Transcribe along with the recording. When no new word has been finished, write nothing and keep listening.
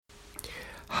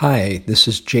Hi, this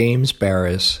is James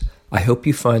Baraz. I hope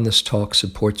you find this talk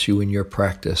supports you in your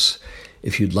practice.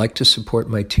 If you'd like to support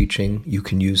my teaching, you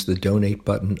can use the donate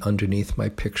button underneath my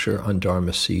picture on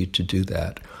Dharma Seed to do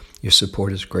that. Your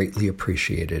support is greatly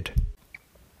appreciated.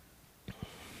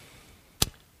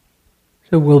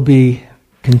 So we'll be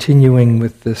continuing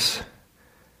with this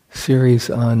series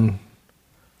on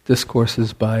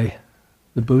discourses by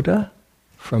the Buddha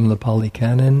from the Pali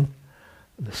Canon,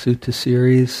 the Sutta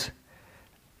series.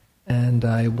 And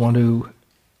I want to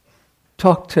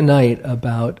talk tonight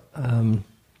about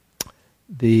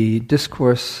the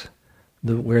discourse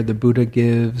where the Buddha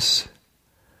gives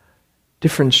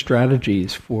different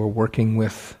strategies for working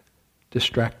with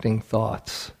distracting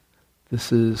thoughts.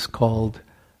 This is called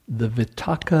the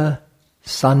Vitakka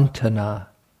Santana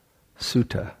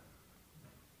Sutta.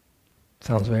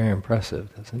 Sounds very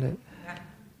impressive, doesn't it?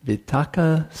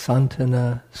 Vitakka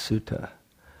Santana Sutta.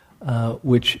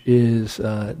 Which is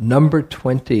number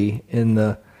 20 in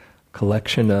the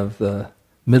collection of the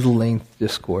middle-length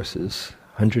discourses,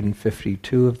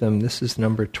 152 of them. This is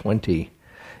number 20.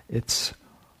 It's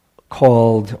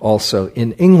called also,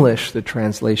 in English, the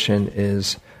translation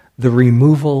is The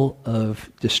Removal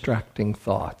of Distracting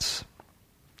Thoughts.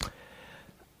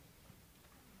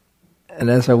 And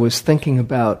as I was thinking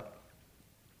about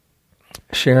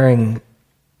sharing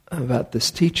about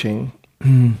this teaching,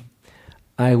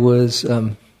 I was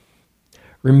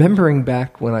remembering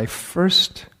back when I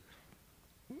first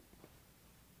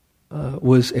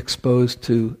was exposed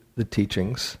to the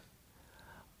teachings,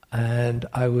 and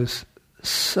I was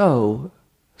so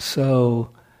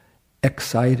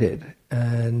excited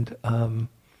and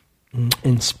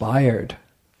inspired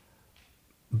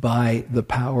by the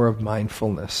power of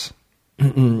mindfulness.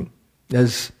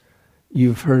 As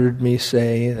you've heard me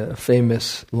say, a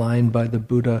famous line by the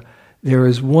Buddha, there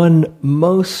is one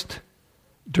most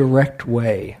direct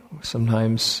way.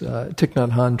 Sometimes Thich Nhat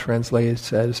Hanh translated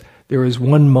says, there is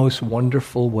one most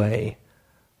wonderful way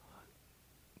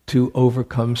to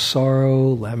overcome sorrow,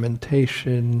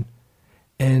 lamentation,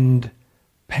 end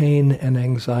pain and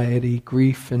anxiety,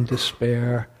 grief and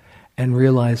despair, and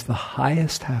realize the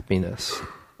highest happiness.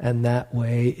 And that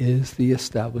way is the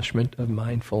establishment of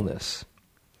mindfulness.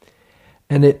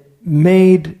 And it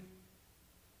made...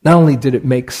 Not only did it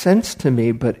make sense to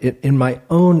me, but in my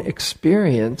own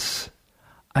experience,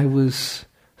 I was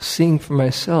seeing for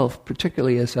myself,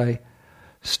 particularly as I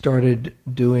started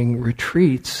doing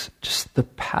retreats, just the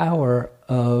power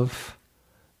of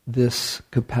this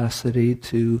capacity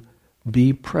to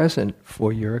be present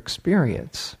for your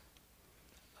experience.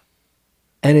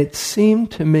 And it seemed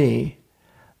to me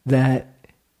that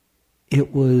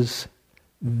it was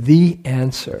the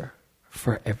answer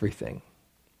for everything.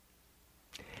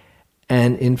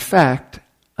 And in fact,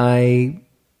 I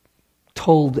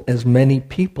told as many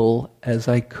people as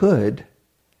I could,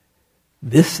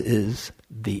 this is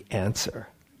the answer.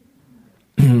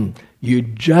 You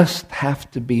just have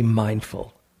to be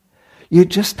mindful. You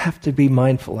just have to be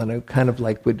mindful. And I kind of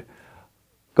would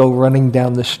go running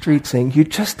down the street saying, you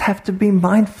just have to be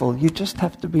mindful. You just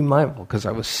have to be mindful. Because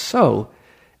I was so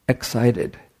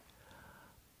excited.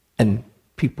 And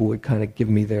people would kind of give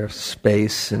me their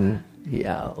space and,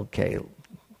 yeah, okay,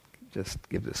 just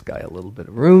give this guy a little bit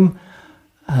of room.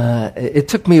 It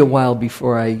took me a while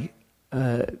before I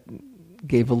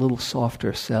gave a little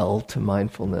softer sell to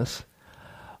mindfulness.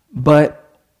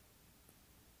 But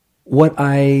what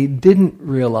I didn't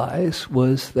realize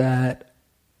was that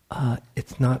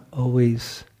it's not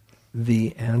always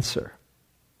the answer.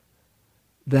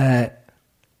 That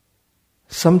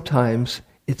sometimes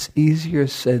it's easier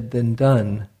said than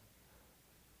done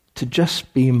to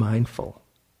just be mindful.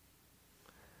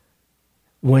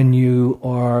 When you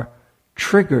are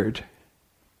triggered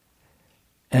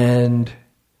and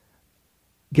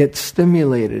get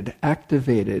stimulated,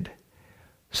 activated,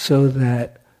 so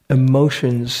that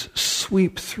emotions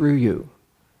sweep through you,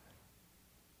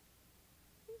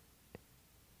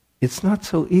 it's not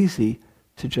so easy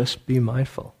to just be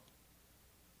mindful.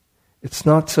 It's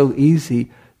not so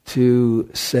easy to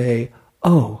say,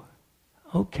 oh,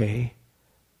 okay,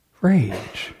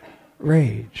 rage.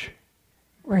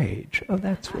 Oh,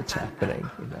 that's what's happening.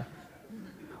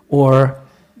 Or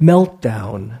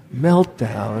meltdown.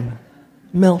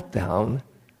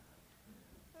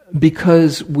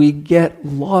 Because we get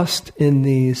lost in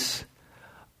these,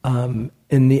 in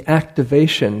the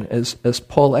activation, as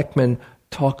Paul Ekman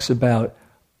talks about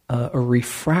a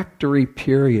refractory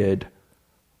period.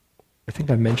 I think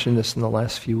I mentioned this in the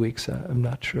last few weeks. I'm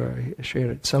not sure. I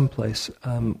shared it someplace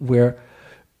where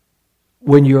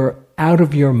when you're out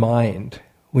of your mind,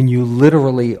 when you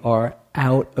literally are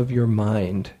out of your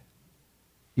mind,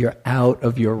 you're out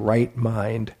of your right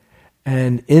mind.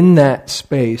 And in that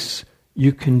space,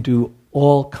 you can do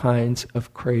all kinds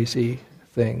of crazy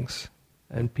things.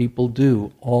 And people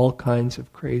do all kinds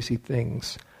of crazy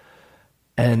things.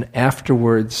 And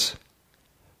afterwards,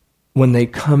 when they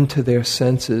come to their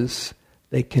senses,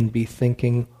 they can be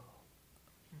thinking,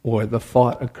 or the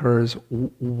thought occurs,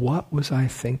 what was I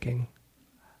thinking?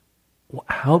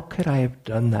 How could I have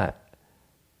done that?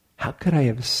 How could I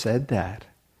have said that,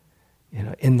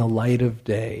 in the light of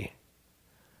day?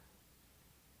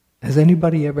 Has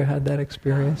anybody ever had that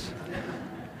experience?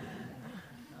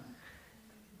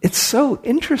 It's so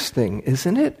interesting,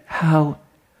 isn't it? How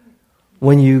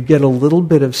when you get a little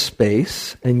bit of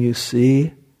space and you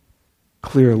see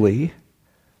clearly,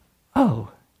 oh,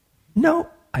 no,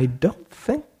 I don't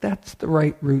think that's the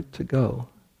right route to go.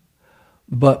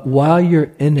 But while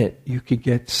you're in it, you could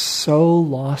get so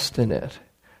lost in it.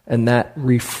 And that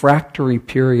refractory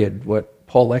period, what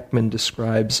Paul Ekman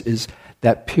describes, is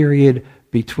that period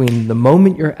between the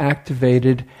moment you're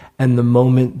activated and the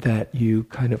moment that you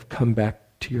kind of come back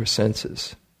to your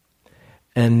senses.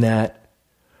 And that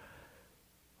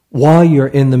while you're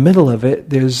in the middle of it,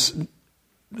 there's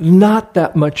not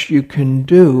that much you can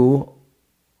do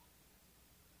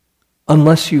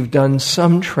unless you've done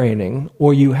some training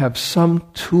or you have some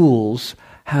tools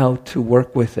how to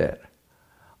work with it.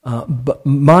 But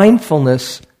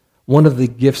mindfulness, one of the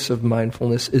gifts of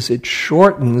mindfulness is it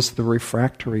shortens the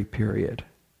refractory period.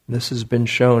 This has been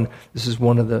shown. This is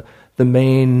one of the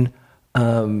main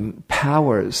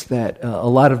powers that a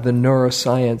lot of the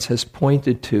neuroscience has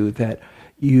pointed to, that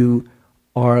you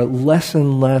are less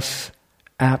and less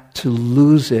apt to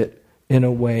lose it in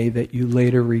a way that you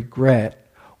later regret.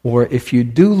 Or if you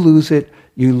do lose it,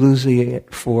 you lose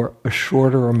it for a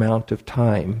shorter amount of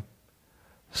time,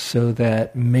 so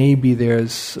that maybe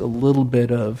there's a little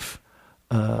bit of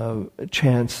a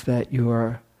chance that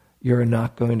you're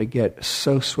not going to get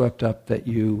so swept up that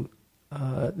you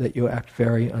act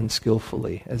very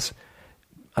unskillfully. As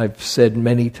I've said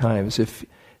many times, if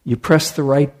you press the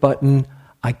right button,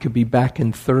 I could be back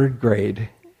in third grade.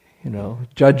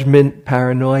 Judgment,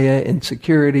 paranoia,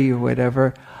 insecurity, or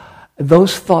whatever.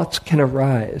 Those thoughts can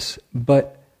arise,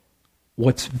 but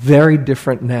what's very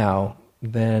different now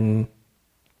than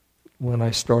when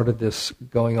I started this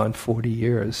going on 40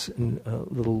 years in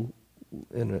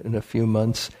a few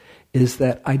months is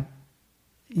that I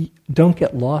don't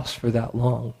get lost for that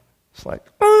long. It's like,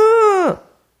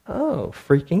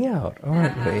 freaking out,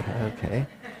 aren't we? Okay.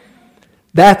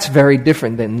 That's very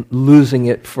different than losing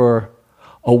it for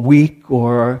a week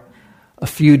or a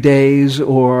few days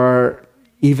or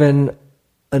even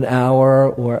an hour,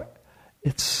 or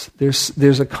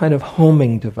there's a kind of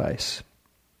homing device.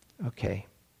 Okay.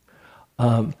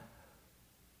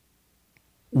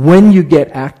 When you get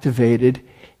activated,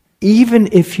 even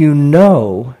if you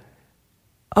know,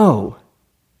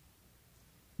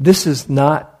 this is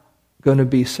not going to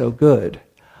be so good,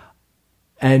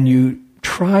 and you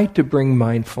try to bring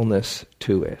mindfulness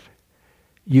to it,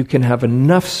 you can have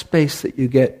enough space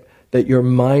that you're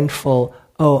mindful,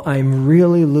 I'm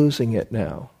really losing it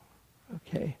now.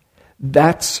 Okay.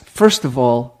 That's, first of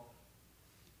all,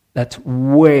 that's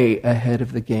way ahead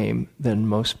of the game than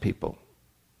most people.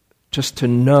 Just to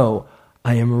know,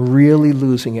 I am really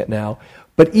losing it now.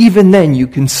 But even then, you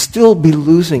can still be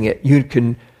losing it. You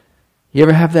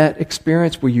ever have that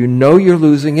experience where you know you're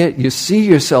losing it, you see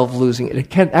yourself losing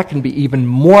it? That can be even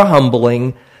more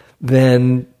humbling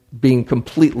than being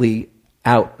completely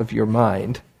out of your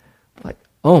mind. Like,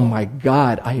 oh my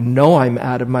God, I know I'm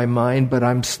out of my mind, but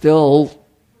I'm still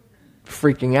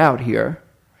freaking out here,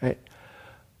 right?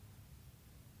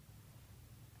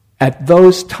 At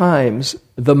those times,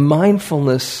 the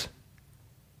mindfulness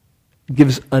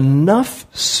gives enough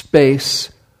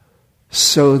space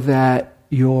so that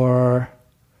you're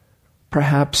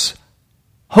perhaps,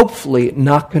 hopefully,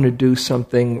 not going to do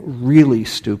something really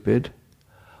stupid,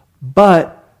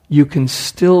 but you can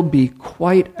still be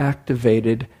quite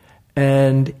activated.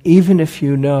 And even if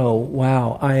you know,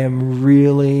 wow, I am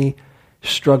really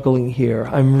struggling here,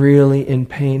 I'm really in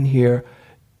pain here,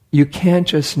 you can't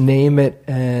just name it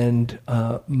and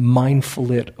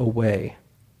mindful it away.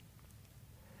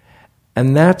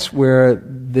 And that's where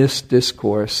this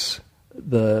discourse,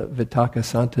 the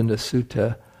Vitakasantana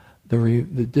Sutta,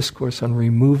 the discourse on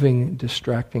removing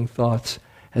distracting thoughts,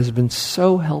 has been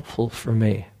so helpful for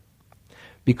me.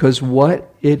 Because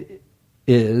what it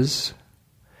is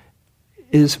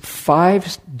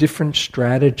 5 different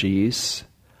strategies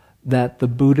that the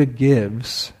Buddha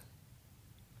gives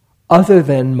other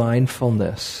than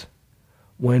mindfulness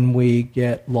when we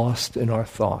get lost in our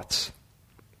thoughts.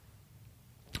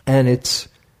 And it's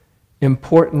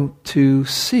important to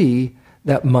see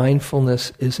that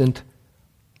mindfulness isn't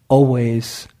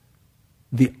always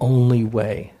the only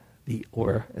way,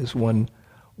 or as one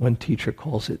teacher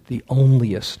calls it, the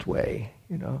onlyest way.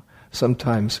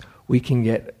 Sometimes we can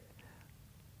get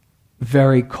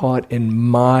very caught in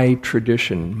my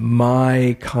tradition,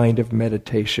 my kind of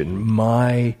meditation,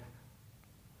 my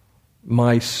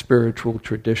spiritual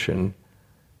tradition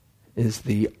is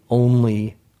the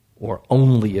only or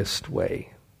onlyest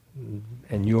way,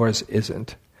 and yours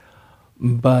isn't.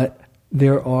 But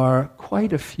there are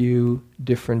quite a few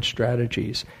different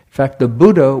strategies. In fact, the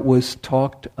Buddha was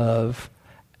talked of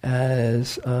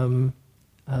as the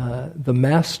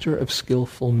master of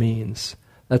skillful means.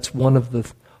 That's one of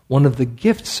the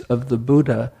gifts of the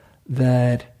Buddha,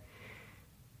 that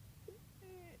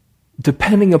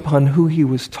depending upon who he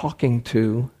was talking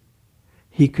to,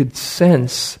 he could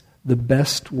sense the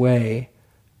best way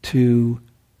to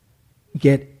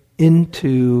get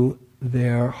into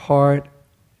their heart,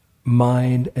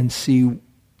 mind, and see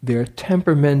their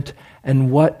temperament and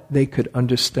what they could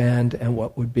understand and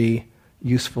what would be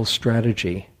useful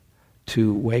strategy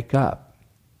to wake up.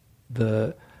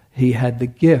 He had the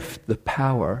gift, the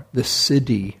power, the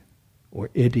siddhi, or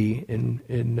iddhi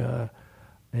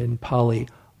in Pali,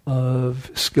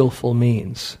 of skillful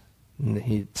means. And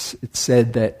it's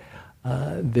said that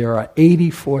there are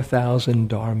 84,000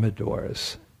 Dharma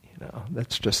doors.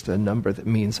 That's just a number that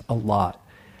means a lot,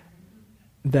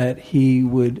 that he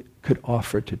could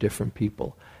offer to different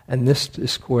people. And this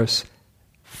discourse,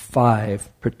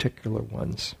 5 particular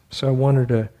ones. So I wanted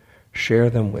to share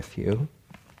them with you.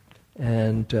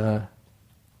 And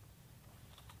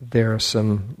there are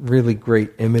some really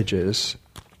great images.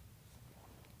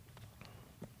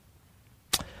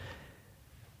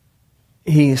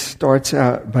 He starts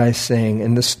out by saying,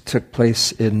 and this took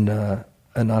place in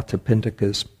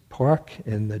Anathapindika's park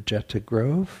in the Jeta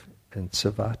Grove in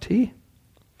Savatthi.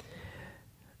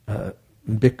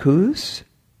 Bhikkhus,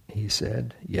 he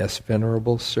said, "Yes,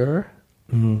 Venerable Sir.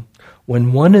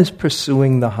 When one is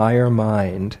pursuing the higher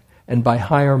mind," and by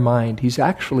higher mind, he's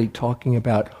actually talking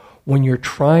about when you're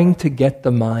trying to get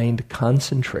the mind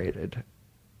concentrated.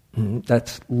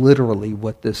 That's literally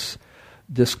what this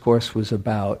discourse was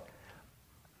about.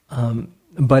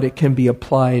 But it can be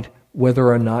applied whether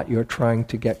or not you're trying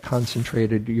to get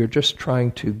concentrated, you're just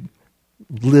trying to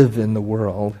live in the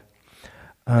world.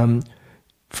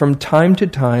 From time to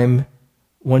time,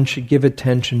 one should give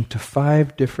attention to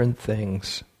 5 different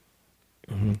things.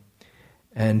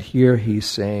 And here he's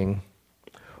saying,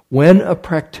 when a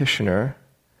practitioner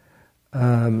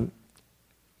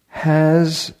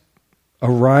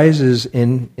arises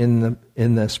in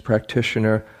this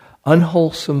practitioner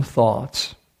unwholesome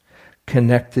thoughts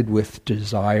connected with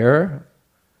desire,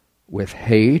 with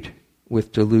hate,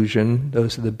 with delusion.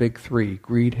 Those are the big 3: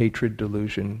 greed, hatred,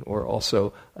 delusion, or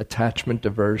also attachment,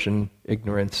 aversion,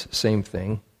 ignorance, same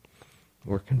thing,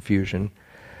 or confusion.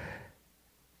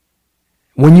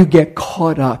 When you get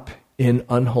caught up in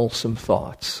unwholesome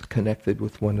thoughts connected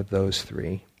with one of those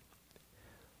 3,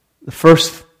 the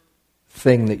first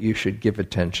thing that you should give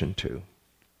attention to,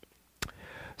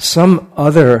 some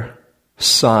other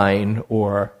sign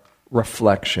or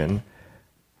reflection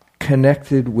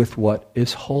connected with what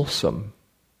is wholesome.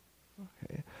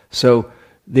 Okay. So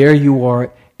there you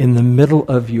are in the middle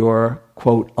of your,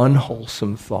 quote,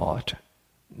 unwholesome thought.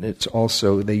 It's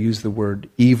also, they use the word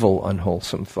evil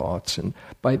unwholesome thoughts. And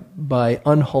by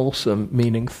unwholesome,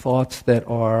 meaning thoughts that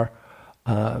are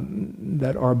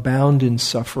bound in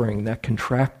suffering, that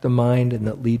contract the mind and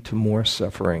that lead to more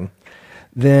suffering.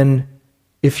 Then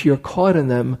if you're caught in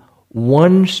them,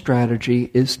 one strategy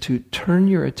is to turn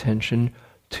your attention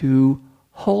to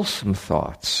wholesome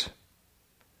thoughts.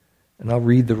 And I'll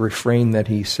read the refrain that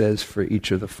he says for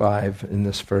each of the 5 in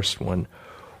this first one.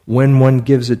 When one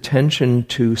gives attention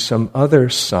to some other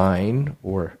sign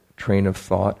or train of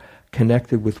thought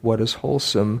connected with what is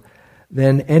wholesome,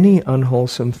 then any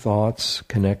unwholesome thoughts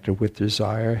connected with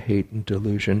desire, hate, and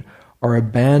delusion are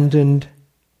abandoned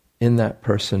in that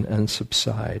person and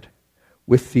subside.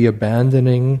 With the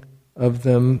abandoning of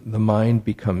them, the mind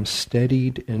becomes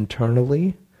steadied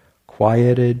internally,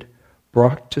 quieted,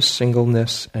 brought to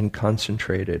singleness, and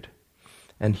concentrated.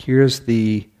 And here's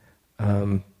the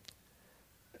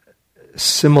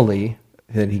simile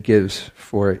that he gives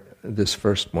for this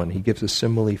first one. He gives a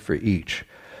simile for each.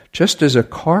 Just as a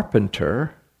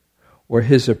carpenter or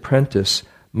his apprentice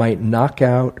might knock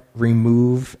out,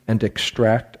 remove, and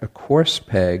extract a coarse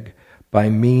peg by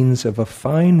means of a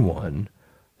fine one,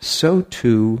 so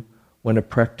too, when a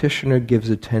practitioner gives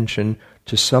attention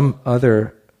to some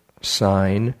other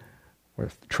sign or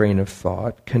train of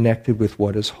thought, connected with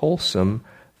what is wholesome,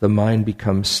 the mind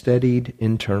becomes steadied,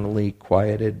 internally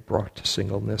quieted, brought to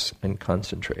singleness, and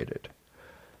concentrated.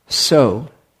 So,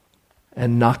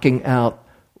 and knocking out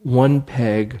one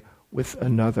peg with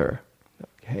another,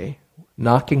 okay?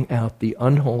 Knocking out the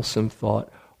unwholesome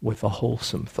thought with a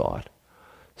wholesome thought.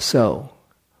 So,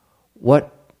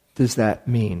 what does that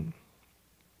mean?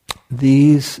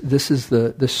 This is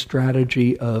the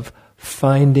strategy of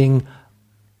finding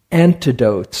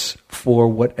antidotes for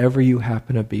whatever you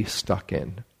happen to be stuck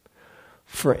in.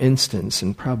 For instance,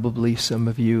 and probably some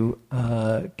of you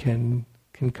can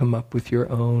come up with your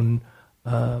own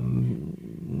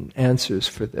answers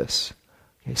for this.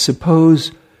 Okay,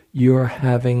 suppose you're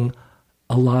having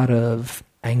a lot of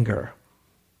anger.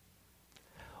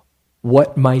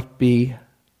 What might be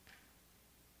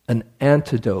an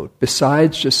antidote,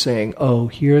 besides just saying, oh,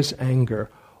 here's anger,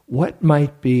 what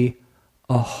might be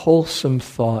a wholesome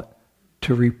thought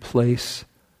to replace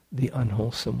the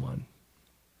unwholesome one?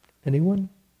 Anyone?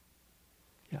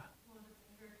 Yeah.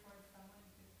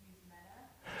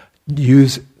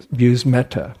 Use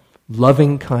metta,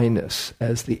 loving kindness,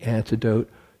 as the antidote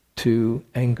to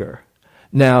anger.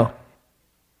 Now,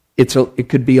 it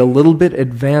could be a little bit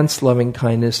advanced loving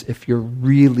kindness if you're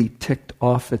really ticked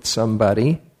off at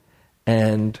somebody,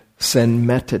 and send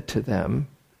metta to them.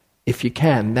 If you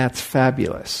can, that's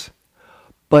fabulous.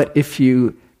 But if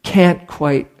you can't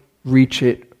quite reach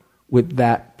it with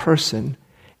that person,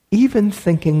 even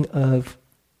thinking of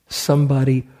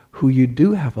somebody who you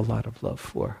do have a lot of love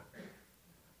for.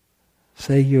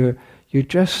 Say you're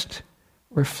just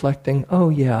reflecting,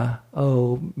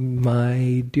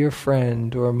 my dear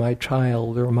friend, or my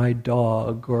child, or my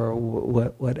dog, or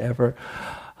whatever.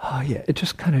 Oh yeah, it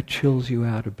just kind of chills you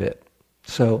out a bit.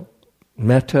 So,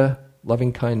 metta,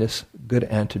 loving kindness, good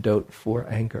antidote for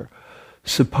anger.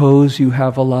 Suppose you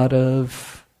have a lot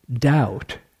of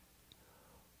doubt.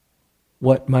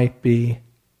 What might be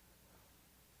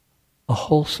a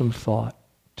wholesome thought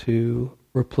to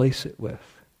replace it with?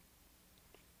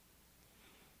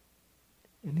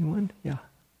 Anyone? Yeah.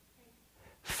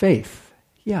 Faith.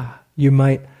 Yeah. You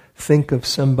might think of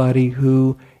somebody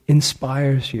who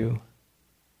inspires you,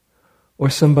 or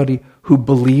somebody who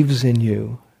believes in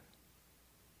you,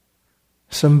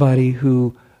 somebody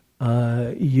who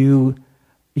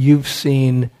you've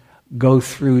seen go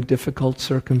through difficult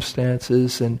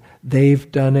circumstances, and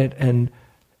they've done it, and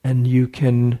you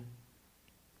can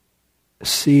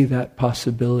see that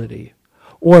possibility.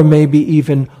 Or maybe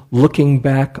even looking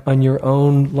back on your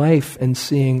own life and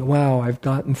seeing, wow, I've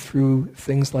gotten through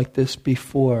things like this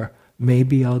before.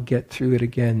 Maybe I'll get through it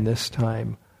again this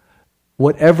time.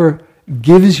 Whatever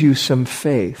gives you some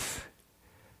faith,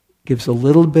 gives a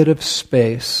little bit of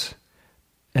space,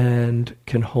 and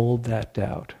can hold that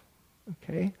doubt.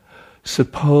 Okay?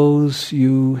 Suppose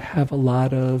you have a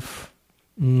lot of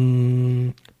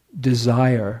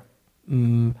desire.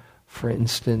 For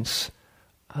instance,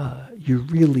 you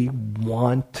really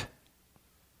want,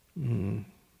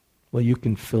 you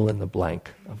can fill in the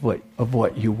blank of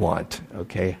what you want,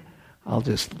 okay? I'll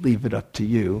just leave it up to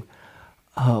you.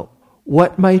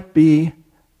 What might be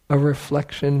a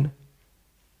reflection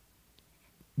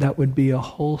that would be a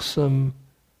wholesome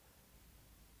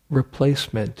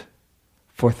replacement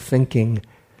for thinking,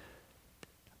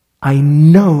 I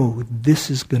know this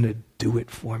is going to do it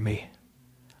for me.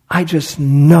 I just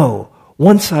know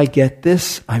once I get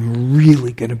this, I'm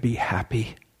really going to be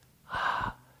happy.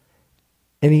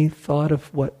 Any thought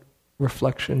of what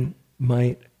reflection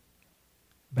might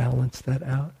balance that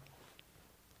out?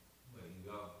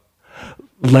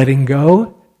 Letting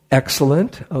go,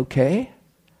 excellent, okay.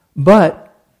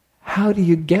 But how do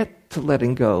you get to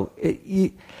letting go?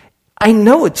 I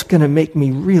know it's going to make me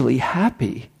really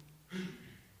happy.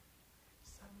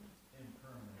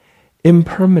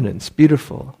 Impermanence,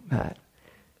 beautiful, Matt.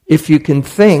 If you can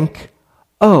think,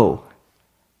 how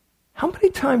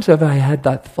many times have I had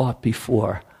that thought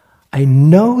before? I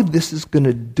know this is going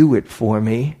to do it for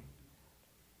me,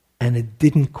 and it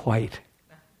didn't quite.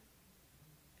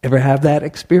 Ever have that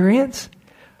experience?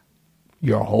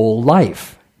 Your whole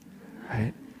life,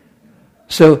 right?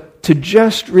 So to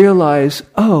just realize,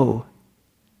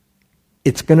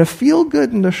 it's going to feel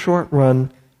good in the short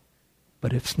run,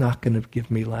 but it's not going to give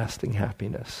me lasting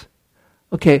happiness.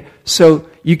 Okay, so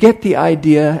you get the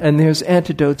idea, and there's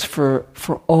antidotes for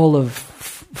all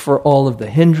of the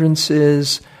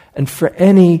hindrances, and for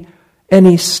any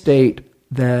state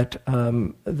that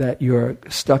you're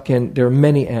stuck in. There are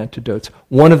many antidotes.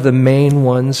 One of the main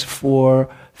ones for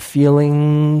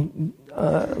feeling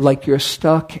like you're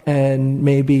stuck and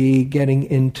maybe getting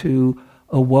into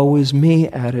a woe is me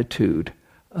attitude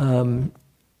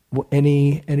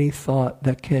any thought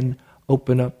that can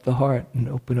open up the heart and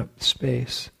open up the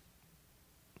space.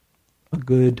 A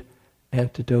good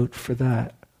antidote for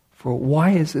that. For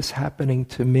why is this happening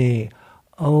to me?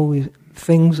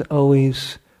 Things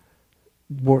always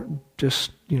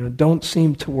just don't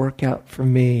seem to work out for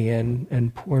me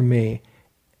and poor me.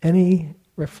 Any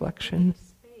reflection?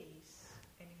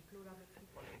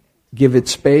 Give it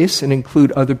space and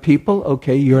include other people.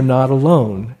 Okay, you're not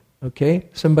alone. Okay,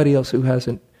 somebody else who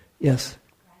hasn't. Yes,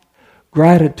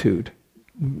 gratitude.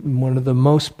 One of the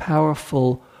most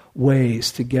powerful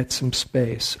ways to get some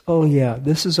space. Oh yeah,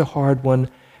 this is a hard one.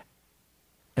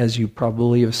 As you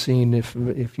probably have seen,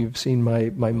 if you've seen my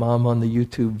mom on the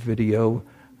YouTube video,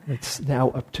 it's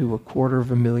now up to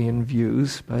 250,000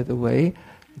 views, by the way.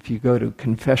 If you go to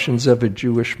Confessions of a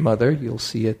Jewish Mother, you'll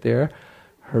see it there.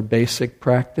 Her basic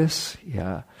practice,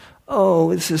 yeah.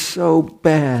 Oh, this is so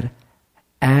bad.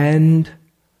 And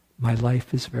my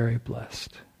life is very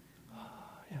blessed.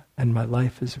 And my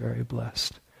life is very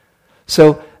blessed.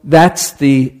 So that's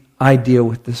the idea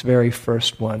with this very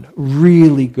first one.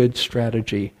 Really good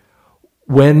strategy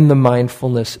when the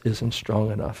mindfulness isn't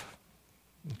strong enough.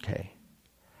 Okay.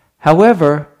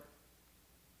 However,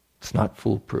 it's not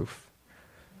foolproof.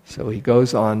 So he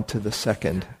goes on to the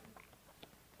second.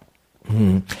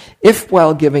 If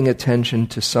while giving attention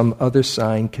to some other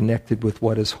sign connected with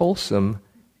what is wholesome,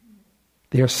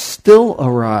 there still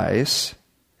arise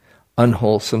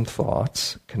unwholesome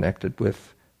thoughts connected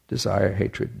with desire,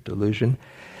 hatred, delusion,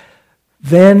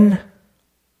 then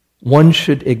one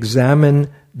should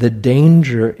examine the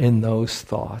danger in those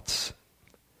thoughts.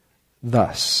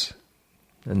 Thus,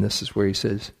 and this is where he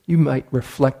says, you might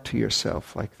reflect to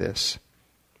yourself like this.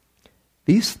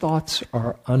 These thoughts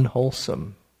are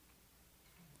unwholesome.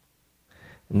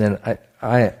 And then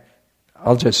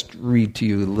I'll just read to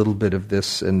you a little bit of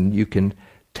this, and you can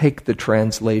take the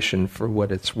translation for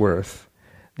what it's worth.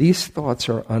 These thoughts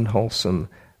are unwholesome.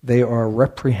 They are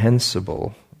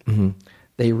reprehensible.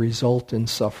 They result in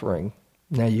suffering.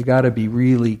 Now you got to be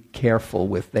really careful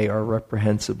with they are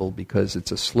reprehensible, because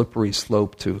it's a slippery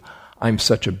slope to I'm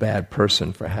such a bad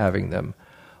person for having them.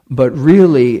 But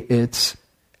really it's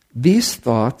these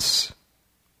thoughts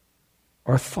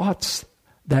are thoughts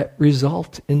that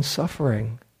result in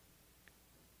suffering.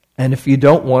 And if you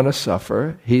don't want to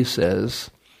suffer, he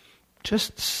says,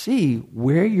 just see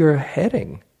where you're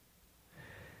heading.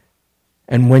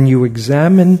 And when you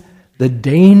examine the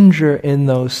danger in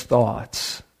those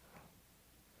thoughts,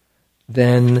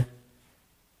 then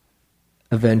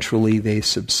eventually they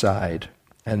subside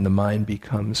and the mind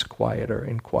becomes quieter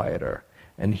and quieter.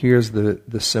 And here's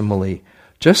the simile.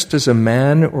 Just as a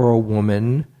man or a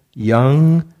woman,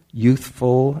 young,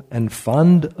 youthful, and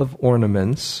fond of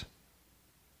ornaments,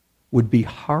 would be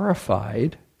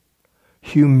horrified,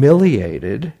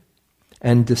 humiliated,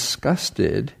 and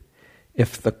disgusted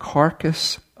if the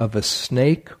carcass of a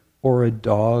snake or a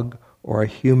dog or a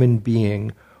human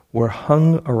being were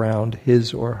hung around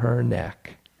his or her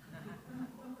neck.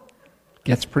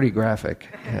 Gets pretty graphic.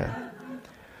 Yeah.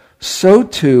 So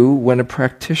too, when a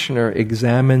practitioner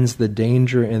examines the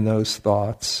danger in those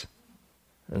thoughts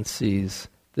and sees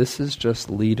this is just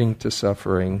leading to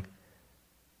suffering,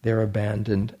 they're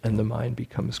abandoned and the mind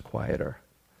becomes quieter.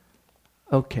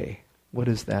 Okay, what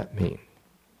does that mean?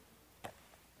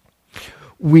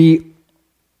 We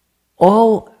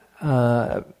all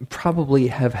probably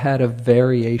have had a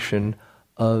variation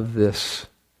of this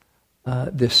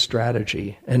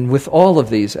strategy. And with all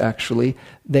of these, actually,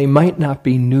 they might not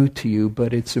be new to you,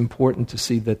 but it's important to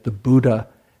see that the Buddha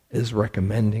is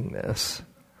recommending this,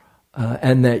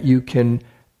 and that you can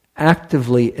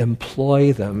actively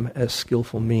employ them as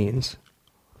skillful means.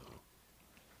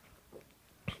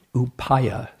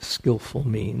 Upaya, skillful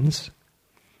means.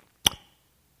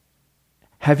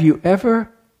 Have you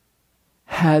ever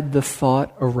had the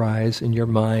thought arise in your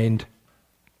mind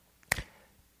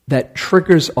that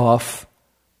triggers off,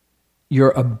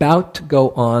 you're about to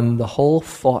go on the whole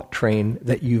thought train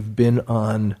that you've been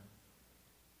on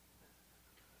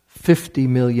 50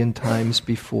 million times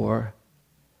before,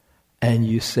 and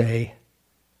you say,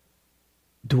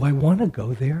 do I want to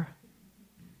go there?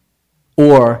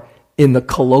 Or in the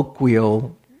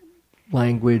colloquial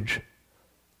language,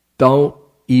 don't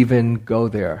even go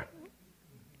there.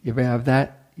 You ever have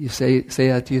that? You say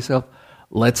that to yourself,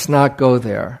 let's not go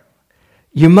there.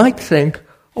 You might think,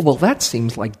 oh, well, that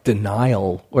seems like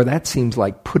denial, or that seems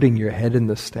like putting your head in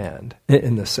the sand.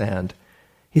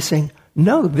 He's saying,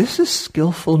 no, this is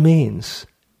skillful means.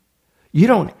 You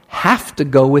don't have to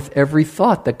go with every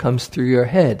thought that comes through your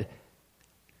head.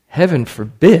 Heaven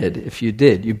forbid, if you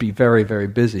did, you'd be very, very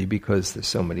busy because there's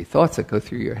so many thoughts that go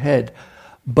through your head.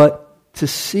 but to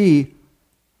see,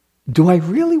 do I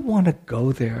really want to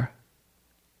go there?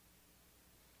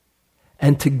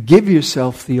 And to give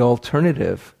yourself the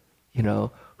alternative,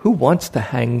 who wants to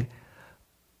hang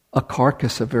a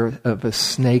carcass of a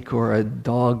snake or a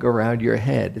dog around your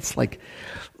head? It's like,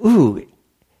 ooh,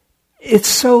 it's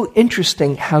so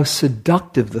interesting how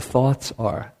seductive the thoughts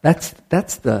are. That's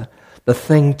the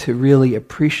thing to really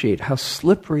appreciate, how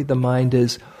slippery the mind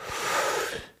is.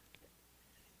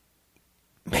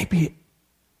 Maybe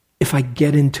if I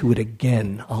get into it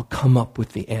again, I'll come up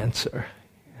with the answer.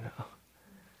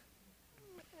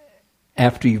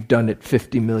 After you've done it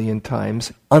 50 million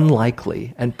times,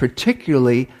 unlikely. And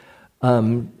particularly,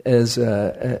 as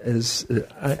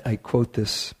I quote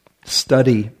this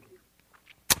study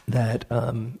that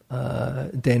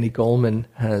Danny Goleman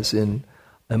has in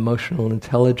Emotional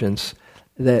Intelligence,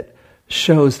 that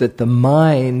shows that the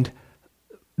mind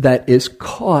that is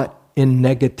caught in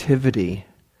negativity,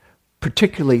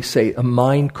 particularly, say, a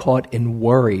mind caught in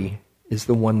worry is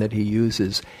the one that he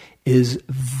uses, is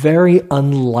very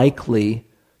unlikely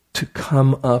to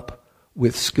come up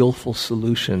with skillful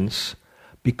solutions,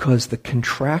 because the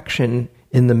contraction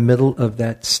in the middle of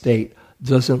that state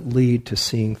doesn't lead to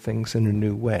seeing things in a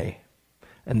new way.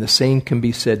 And the same can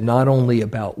be said not only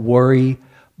about worry,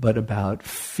 but about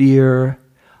fear,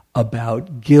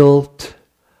 about guilt,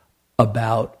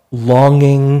 about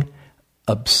longing,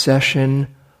 obsession.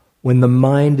 When the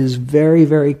mind is very,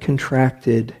 very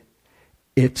contracted,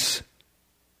 it's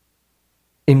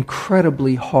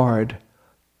incredibly hard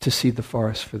to see the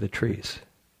forest for the trees.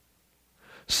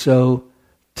 So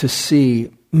to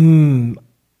see,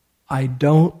 I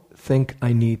don't think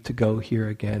I need to go here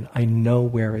again. I know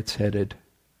where it's headed.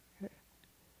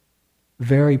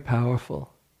 Very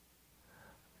powerful.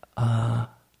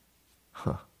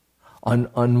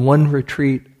 On one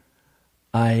retreat,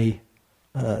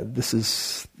 this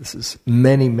is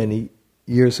many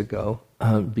years ago,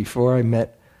 before I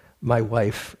met my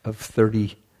wife of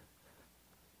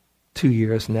 32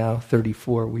 years now,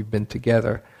 34 we've been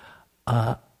together.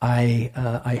 I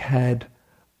had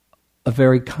a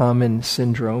very common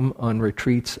syndrome on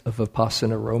retreats of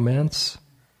Vipassana romance,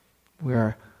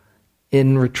 where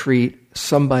in retreat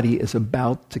somebody is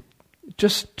about to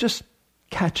just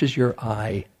catches your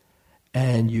eye,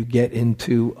 and you get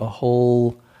into a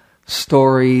whole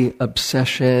story,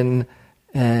 obsession,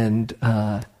 and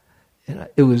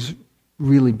it was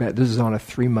really bad. This is on a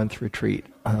 3-month retreat.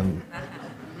 And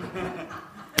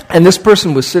this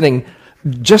person was sitting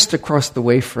just across the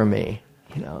way from me.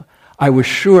 I was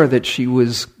sure that she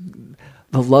was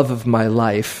the love of my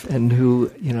life and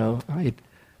who,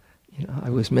 I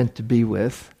was meant to be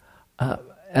with.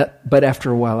 But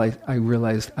after a while, I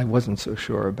realized I wasn't so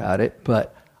sure about it,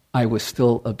 but I was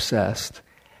still obsessed.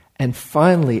 And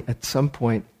finally, at some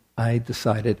point, I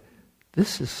decided,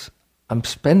 I'm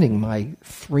spending my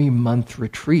 3-month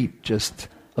retreat just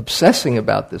obsessing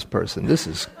about this person. This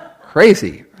is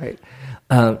crazy, right?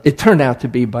 It turned out to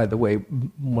be, by the way,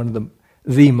 one of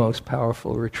the most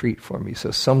powerful retreat for me.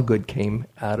 So some good came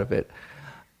out of it.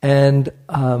 And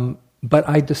but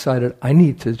I decided I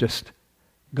need to just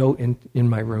go in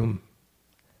my room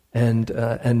and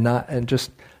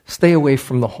just stay away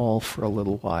from the hall for a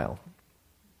little while,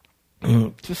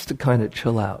 just to kind of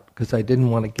chill out, because I didn't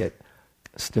want to get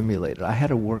stimulated. I had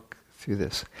to work through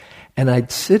this. And I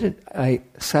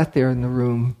sat there in the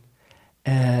room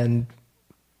and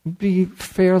be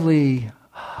fairly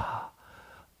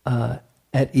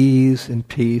at ease and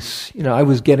peace. I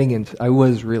was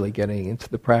really getting into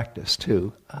the practice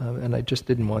too, and I just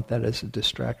didn't want that as a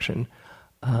distraction.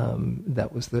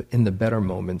 That was in the better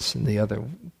moments. In the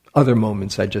other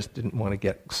moments, I just didn't want to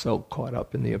get so caught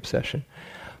up in the obsession.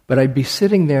 But I'd be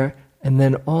sitting there, and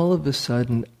then all of a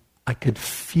sudden, I could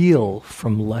feel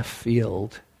from left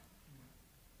field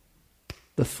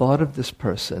the thought of this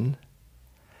person,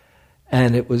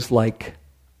 and it was like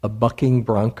a bucking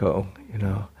bronco,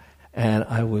 and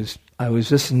I was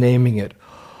just naming it: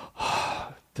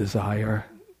 desire,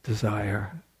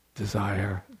 desire,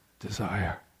 desire,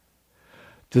 desire,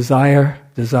 desire,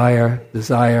 desire, desire,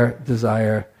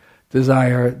 desire,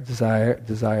 desire, desire,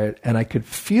 desire, and I could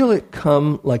feel it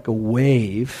come like a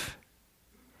wave.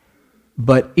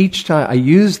 But each time I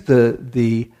used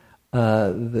the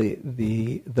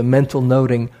mental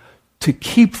noting to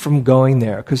keep from going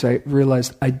there, because I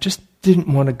realized I just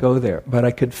didn't want to go there. But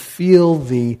I could feel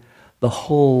the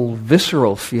whole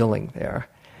visceral feeling there.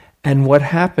 And what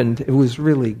happened? It was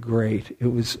really great. It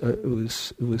was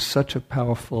such a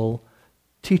powerful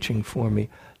teaching for me.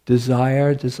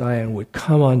 Desire, desire, and would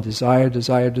come on. Desire,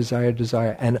 desire, desire,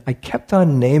 desire, and I kept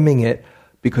on naming it,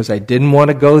 because I didn't want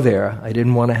to go there. I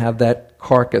didn't want to have that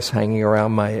carcass hanging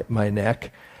around my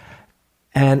neck.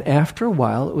 And after a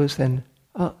while, it was then,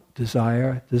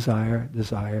 desire, desire,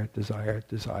 desire, desire,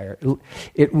 desire.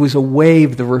 It was a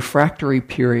wave. The refractory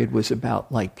period was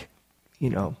about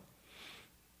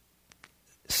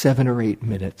 7 or 8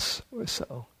 minutes or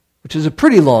so, which is a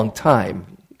pretty long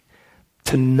time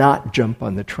to not jump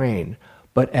on the train.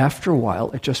 But after a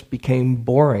while, it just became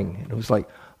boring. And it was like,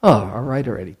 all right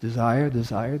already. Desire,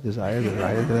 desire, desire,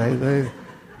 desire, desire, desire.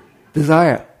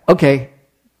 Desire. Okay.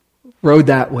 Rode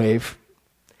that wave.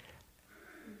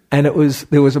 And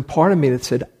there was a part of me that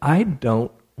said, I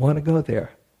don't want to go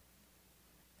there.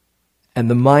 And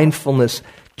the mindfulness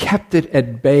kept it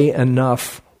at bay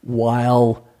enough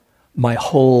while my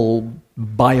whole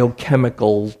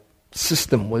biochemical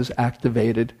system was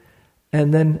activated.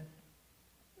 And then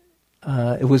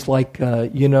it was like,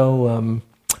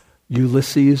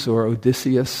 Ulysses or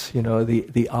Odysseus,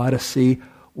 the Odyssey,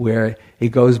 where he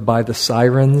goes by the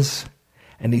sirens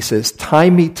and he says, tie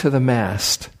me to the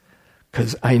mast,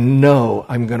 because I know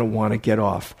I'm going to want to get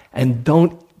off. And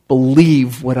don't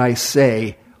believe what I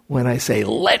say when I say,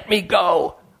 let me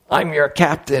go, I'm your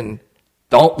captain,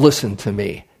 don't listen to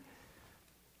me.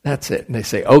 That's it. And they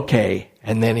say, okay.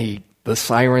 And then the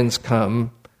sirens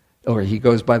come, or he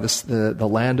goes by the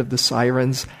land of the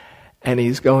sirens, and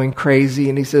he's going crazy,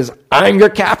 and he says, I'm your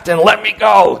captain, let me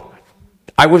go.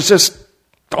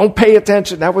 Don't pay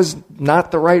attention, that was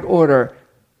not the right order.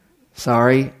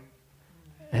 Sorry.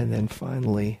 And then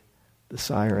finally,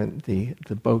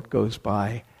 the boat goes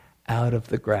by out of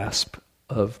the grasp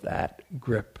of that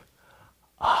grip.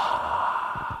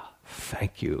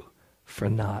 Thank you for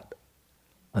not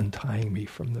untying me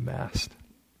from the mast.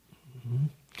 Mm-hmm.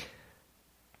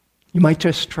 You might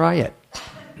just try it.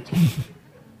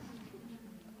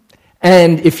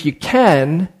 And if you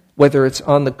can, whether it's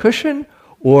on the cushion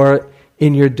or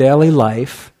in your daily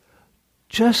life,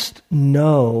 just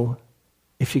know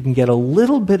if you can get a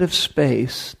little bit of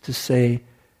space to say,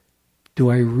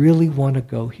 do I really want to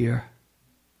go here?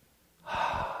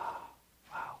 Wow.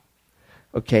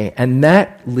 Okay, and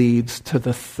that leads to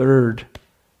the third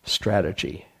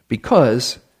strategy,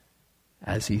 because,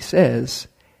 as he says,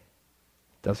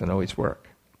 it doesn't always work.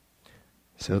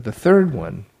 So the third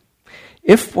one,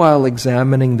 if while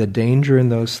examining the danger in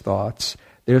those thoughts,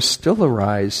 there still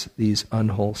arise these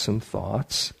unwholesome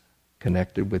thoughts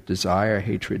connected with desire,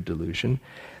 hatred, delusion,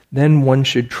 then one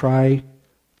should try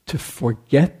to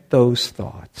forget those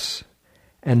thoughts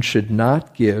and should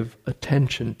not give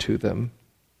attention to them.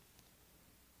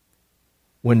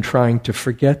 When trying to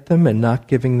forget them and not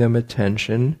giving them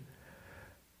attention,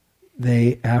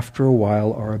 they, after a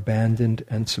while, are abandoned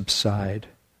and subside.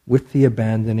 With the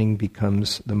abandoning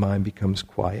the mind becomes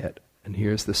quiet. And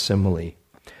here's the simile.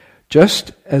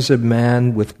 Just as a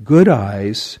man with good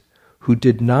eyes who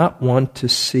did not want to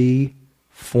see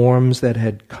forms that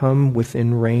had come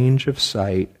within range of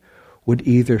sight would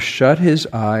either shut his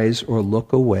eyes or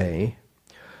look away,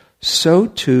 so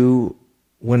too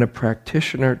when a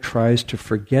practitioner tries to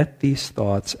forget these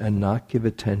thoughts and not give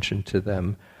attention to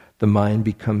them, the mind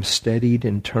becomes steadied,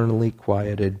 internally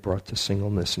quieted, brought to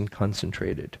singleness and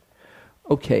concentrated.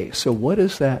 Okay, so what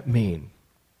does that mean?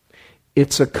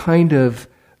 It's a kind of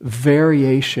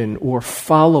variation or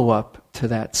follow-up to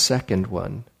that second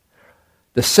one.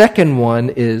 The second one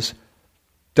is,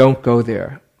 don't go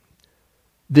there.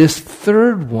 This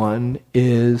third one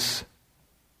is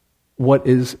what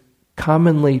is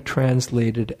commonly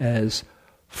translated as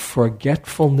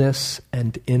forgetfulness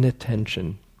and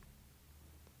inattention.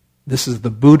 This is the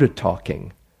Buddha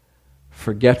talking.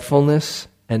 Forgetfulness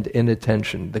and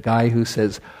inattention. The guy who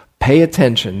says, pay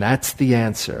attention, that's the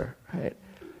answer. Right?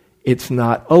 It's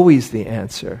not always the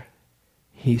answer.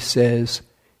 He says,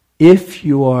 if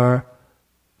you are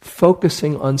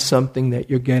focusing on something that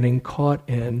you're getting caught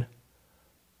in,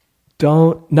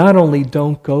 not only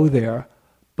don't go there,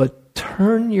 but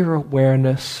turn your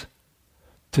awareness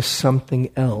to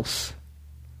something else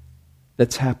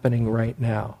that's happening right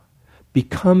now.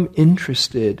 Become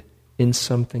interested in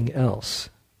something else.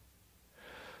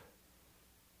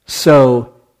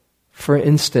 So, for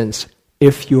instance,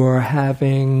 if you're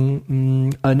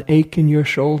having an ache in your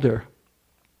shoulder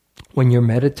when you're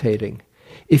meditating,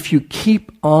 if you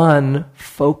keep on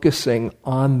focusing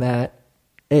on that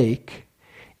ache,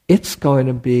 it's going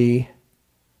to be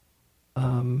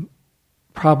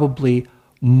probably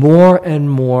more and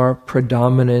more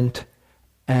predominant,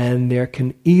 and there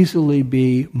can easily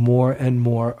be more and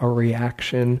more a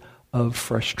reaction of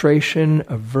frustration,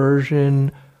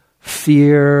 aversion,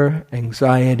 fear,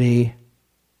 anxiety.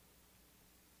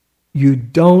 You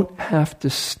don't have to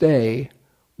stay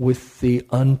with the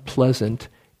unpleasant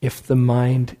if the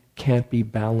mind can't be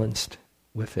balanced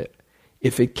with it.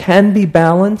 If it can be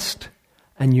balanced,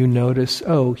 and you notice,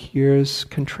 oh, here's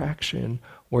contraction,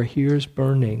 or here's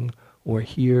burning, or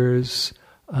here's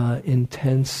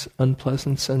intense,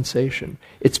 unpleasant sensation.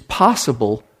 It's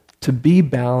possible to be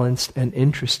balanced and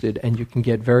interested, and you can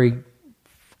get very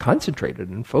concentrated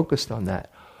and focused on that.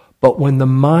 But when the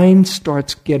mind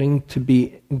starts getting to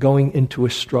be going into a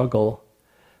struggle,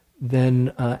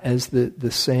 then as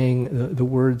the saying, the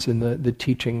words in the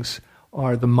teachings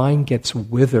are, the mind gets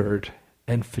withered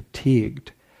and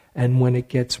fatigued. And when it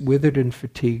gets withered and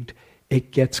fatigued,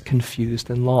 it gets confused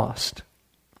and lost.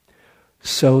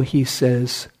 So he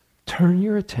says, turn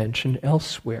your attention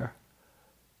elsewhere.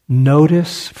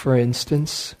 Notice, for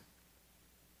instance,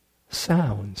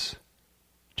 sounds.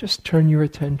 Just turn your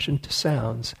attention to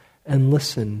sounds and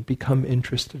listen, become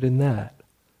interested in that.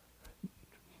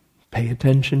 Pay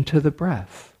attention to the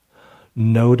breath.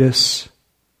 Notice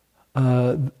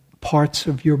parts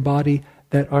of your body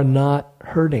that are not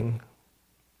hurting.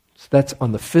 So that's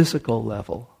on the physical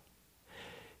level.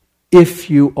 If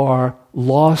you are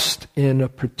lost in a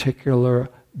particular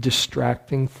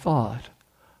distracting thought,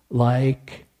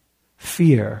 like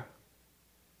fear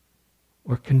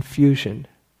or confusion,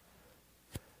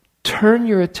 turn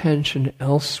your attention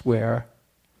elsewhere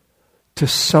to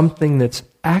something that's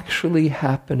actually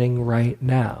happening right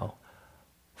now.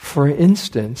 For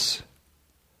instance,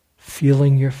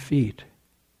 feeling your feet,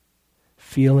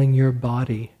 feeling your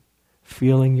body,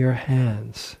 feeling your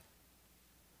hands,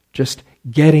 just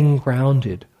getting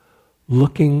grounded,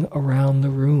 looking around the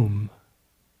room,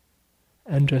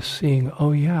 and just seeing,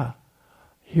 oh yeah,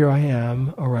 here I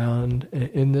am around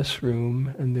in this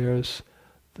room, and there's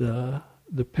the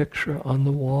picture on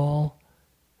the wall,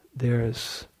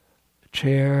 there's a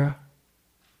chair,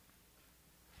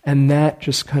 and that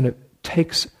just kind of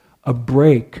takes a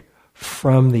break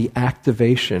from the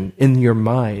activation in your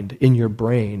mind, in your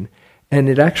brain, and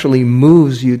it actually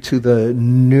moves you to the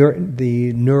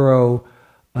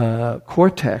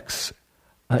neocortex,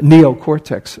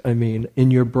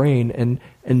 in your brain, and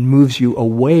moves you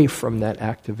away from that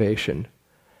activation.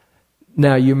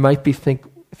 Now, you might be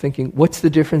thinking, what's the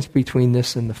difference between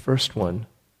this and the first one?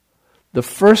 The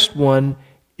first one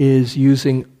is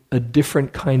using a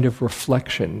different kind of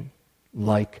reflection,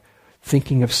 like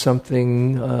thinking of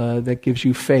something that gives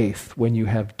you faith when you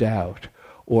have doubt,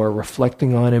 or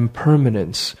reflecting on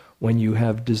impermanence when you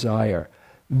have desire.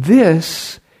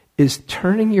 This is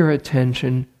turning your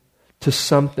attention to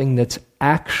something that's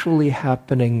actually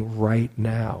happening right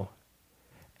now.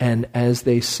 And as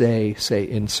they say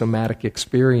in somatic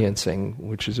experiencing,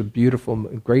 which is a beautiful,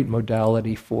 great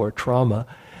modality for trauma,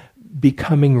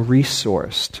 becoming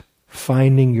resourced,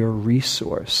 finding your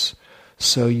resource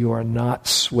so you are not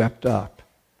swept up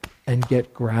and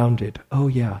get grounded. Oh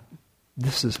yeah,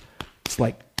 it's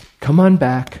like, come on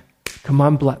back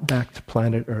to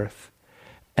planet Earth.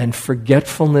 And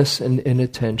forgetfulness and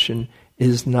inattention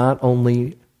is not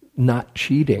only not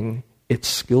cheating, it's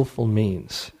skillful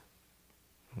means.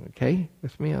 Okay,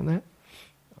 with me on that?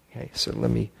 Okay, so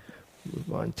let me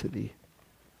move on to the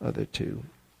other two.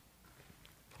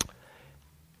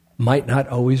 Might not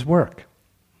always work.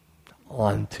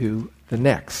 On to the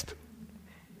next.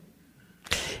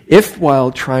 If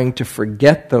while trying to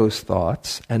forget those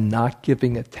thoughts and not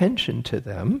giving attention to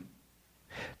them,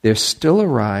 there still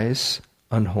arise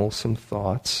unwholesome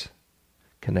thoughts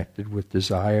connected with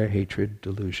desire, hatred,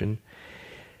 delusion,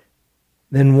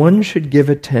 then one should give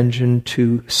attention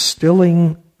to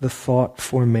stilling the thought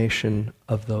formation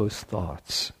of those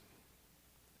thoughts.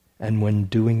 And when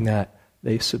doing that,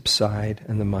 they subside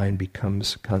and the mind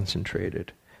becomes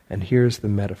concentrated. And here's the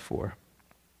metaphor.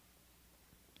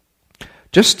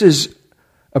 Just as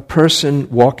a person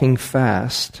walking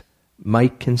fast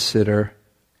might consider,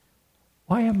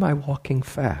 why am I walking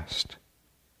fast?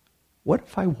 What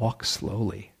if I walk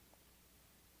slowly?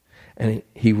 And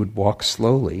he would walk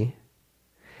slowly.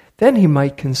 Then he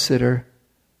might consider,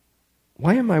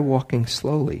 why am I walking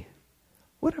slowly?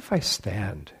 What if I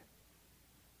stand?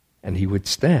 And he would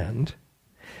stand.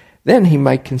 Then he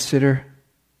might consider,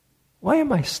 why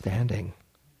am I standing?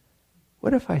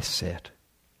 What if I sit?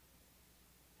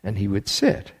 And he would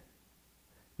sit.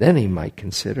 Then he might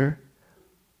consider,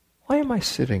 why am I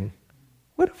sitting?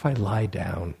 What if I lie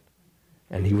down?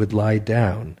 And he would lie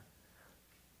down.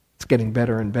 It's getting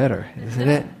better and better, isn't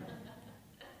it?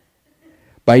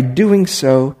 By doing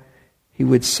so, he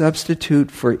would substitute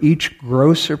for each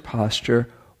grosser posture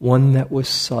one that was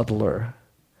subtler.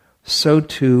 So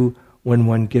too, when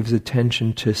one gives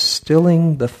attention to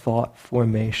stilling the thought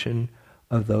formation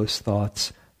of those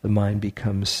thoughts, the mind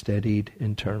becomes steadied,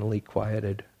 internally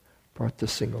quieted, brought to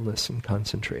singleness and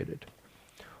concentrated.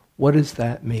 What does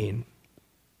that mean?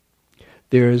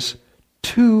 There's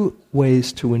two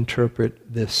ways to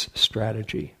interpret this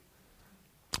strategy.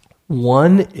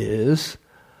 One is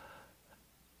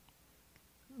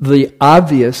the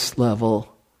obvious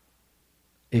level.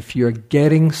 If you're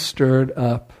getting stirred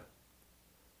up,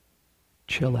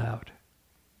 chill out.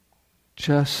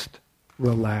 Just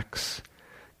relax.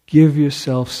 Give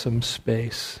yourself some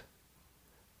space.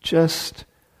 Just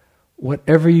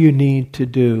whatever you need to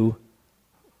do,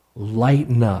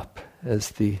 lighten up, as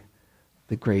the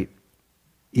great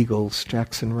Eagles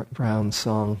Jackson Brown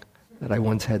song that I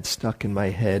once had stuck in my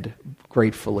head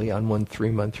gratefully on one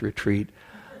 3-month retreat.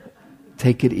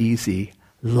 Take it easy.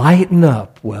 Lighten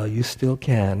up while you still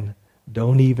can.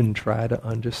 Don't even try to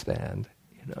understand.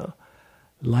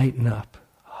 Lighten up.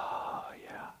 Oh,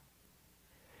 yeah.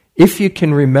 If you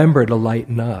can remember to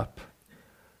lighten up,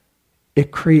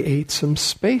 it creates some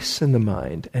space in the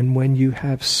mind. And when you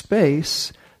have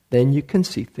space, then you can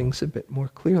see things a bit more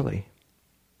clearly.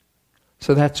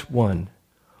 So that's one.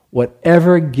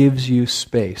 Whatever gives you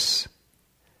space.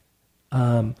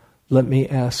 Let me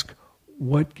ask,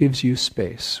 what gives you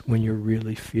space when you're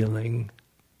really feeling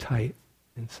tight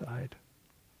inside?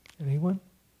 Anyone?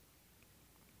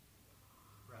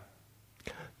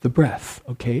 The breath,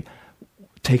 okay.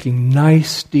 Taking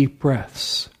nice deep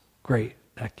breaths. Great,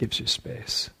 that gives you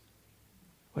space.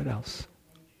 What else?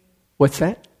 What's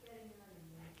that?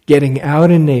 Getting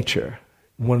out in nature.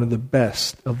 One of the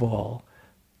best of all.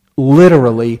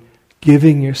 Literally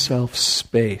giving yourself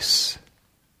space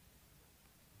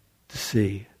to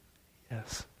see.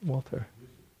 Yes, Walter.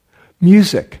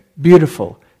 Music,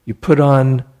 beautiful. You put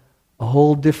on a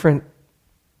whole different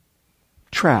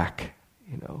track,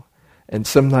 and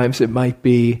sometimes it might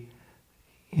be,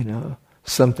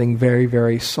 something very,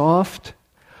 very soft.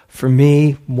 For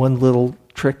me, one little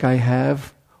trick I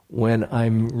have when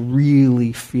I'm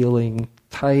really feeling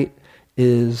tight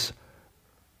is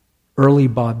early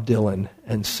Bob Dylan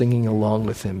and singing along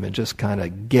with him and just kind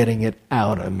of getting it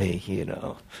out of me,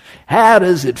 How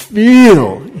does it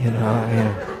feel?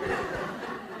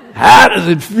 How does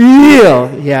it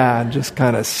feel? Yeah, just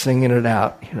kind of singing it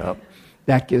out,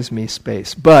 That gives me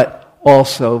space. But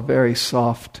also very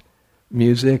soft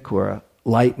music or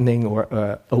lightening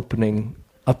or opening,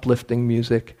 uplifting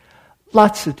music.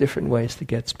 Lots of different ways to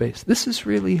get space. This is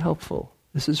really helpful.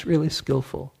 This is really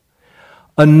skillful.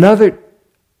 Another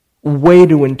way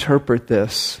to interpret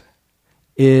this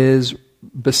is,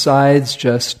 besides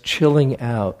just chilling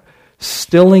out,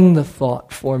 stilling the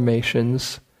thought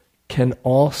formations can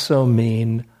also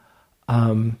mean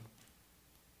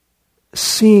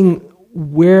seeing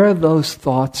where those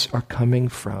thoughts are coming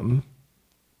from,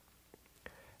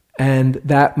 and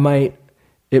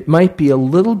it might be a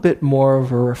little bit more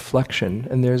of a reflection,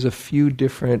 and there's a few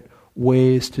different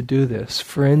ways to do this.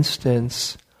 For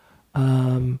instance,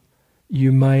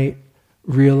 you might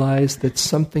realize that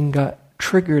something got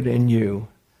triggered in you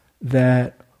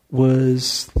that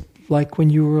was like when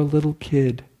you were a little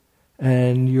kid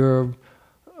and your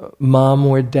mom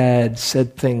or dad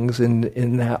said things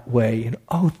in that way.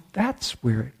 Oh, that's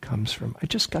where it comes from. I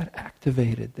just got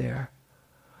activated there.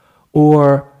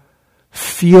 Or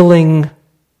feeling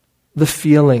the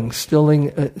feeling,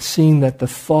 seeing that the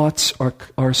thoughts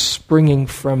are springing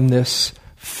from this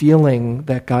feeling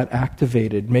that got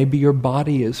activated. Maybe your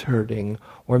body is hurting,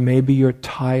 or maybe you're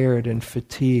tired and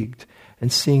fatigued,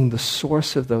 and seeing the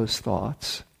source of those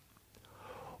thoughts.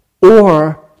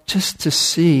 Or just to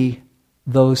see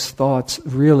those thoughts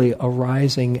really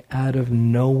arising out of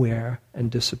nowhere and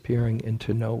disappearing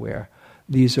into nowhere.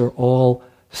 These are all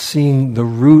seeing the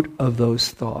root of those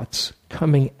thoughts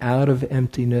coming out of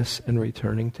emptiness and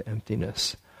returning to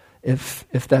emptiness. If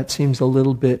that seems a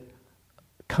little bit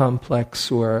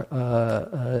complex or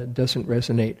doesn't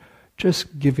resonate,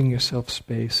 just giving yourself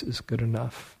space is good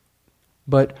enough.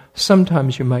 But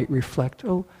sometimes you might reflect,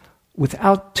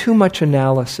 without too much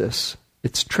analysis.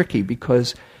 It's tricky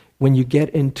because when you get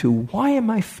into, why am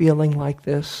I feeling like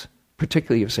this?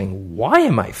 Particularly if you're saying, why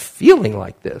am I feeling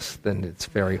like this? Then it's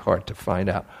very hard to find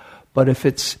out. But if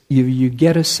it's, you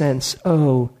get a sense,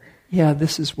 yeah,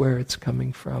 this is where it's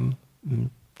coming from,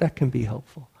 that can be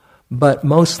helpful. But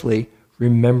mostly,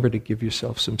 remember to give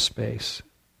yourself some space.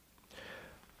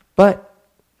 But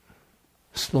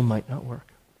still might not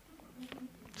work.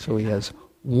 So he has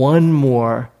one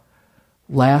more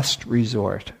last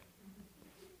resort.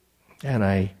 And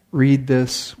I read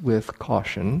this with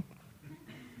caution.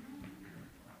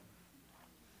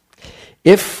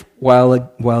 If,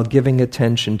 while giving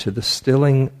attention to the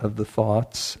stilling of the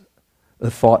thoughts,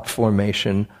 the thought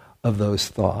formation of those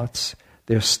thoughts.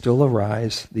 There still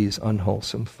arise these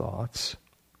unwholesome thoughts.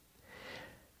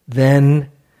 Then,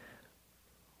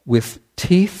 with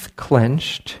teeth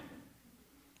clenched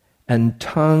and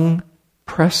tongue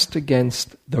pressed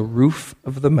against the roof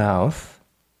of the mouth,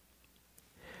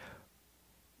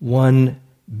 one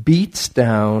beats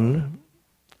down,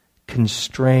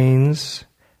 constrains,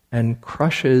 and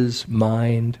crushes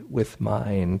mind with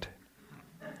mind.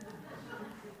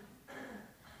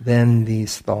 Then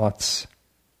these thoughts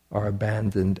are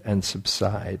abandoned and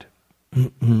subside.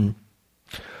 And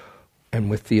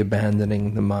with the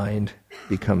abandoning, the mind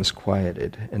becomes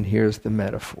quieted. And here's the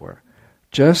metaphor.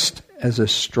 Just as a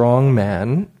strong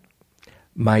man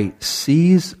might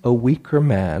seize a weaker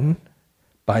man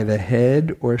by the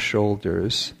head or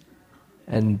shoulders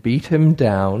and beat him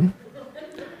down,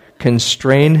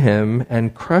 constrain him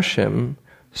and crush him,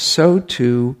 so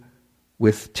too,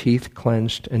 with teeth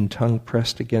clenched and tongue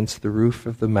pressed against the roof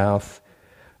of the mouth,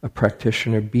 a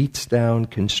practitioner beats down,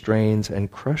 constrains,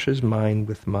 and crushes mind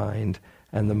with mind,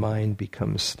 and the mind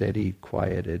becomes steady,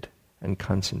 quieted, and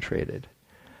concentrated.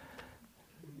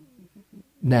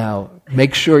 Now,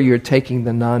 make sure you're taking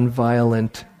the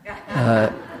nonviolent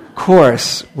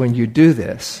course when you do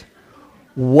this.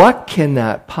 What can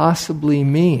that possibly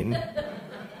mean?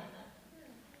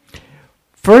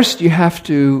 First, you have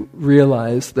to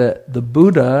realize that the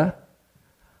Buddha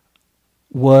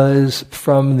was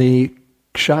from the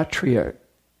Kshatriya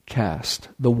caste,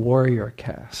 the warrior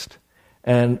caste.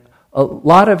 And a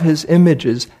lot of his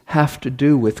images have to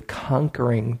do with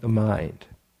conquering the mind.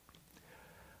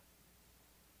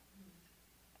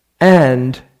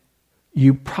 And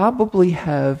you probably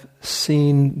have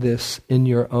seen this in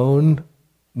your own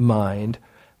mind,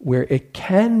 where it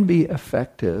can be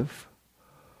effective,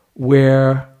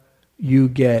 where you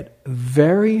get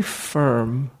very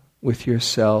firm with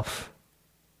yourself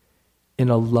in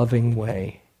a loving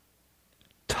way.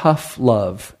 Tough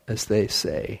love, as they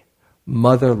say.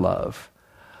 Mother love.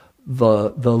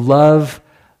 The love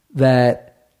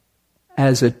that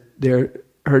as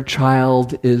her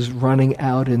child is running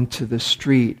out into the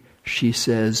street, she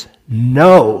says,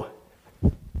 "No!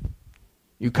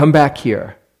 You come back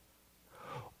here."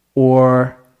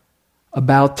 Or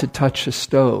about to touch a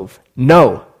stove.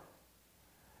 "No!"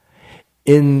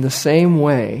 In the same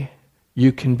way,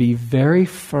 you can be very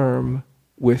firm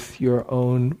with your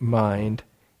own mind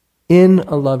in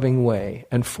a loving way.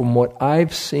 And from what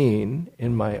I've seen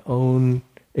in my own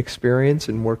experience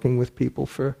in working with people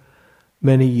for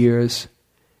many years,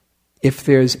 if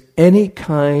there's any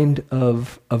kind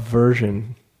of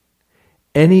aversion,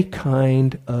 any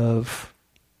kind of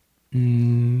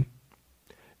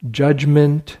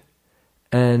judgment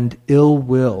and ill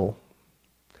will,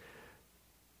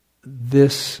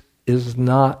 this is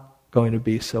not going to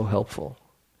be so helpful,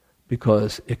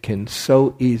 because it can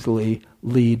so easily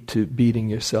lead to beating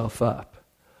yourself up.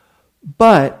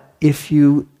 But if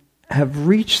you have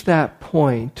reached that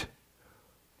point,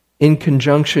 in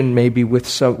conjunction maybe with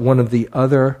one of the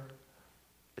other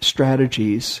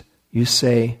strategies, you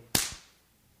say,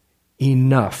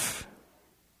 "Enough.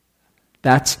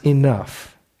 That's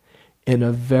enough." In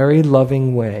a very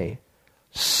loving way.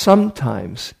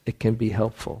 Sometimes it can be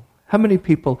helpful. How many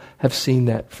people have seen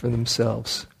that for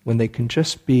themselves, when they can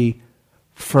just be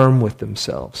firm with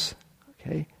themselves?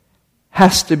 Okay?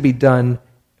 Has to be done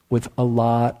with a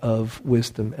lot of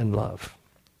wisdom and love.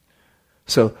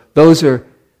 So those are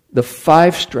the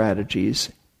 5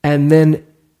 strategies. And then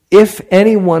if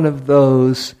any one of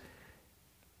those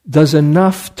does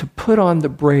enough to put on the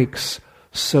brakes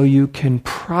so you can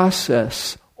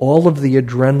process all of the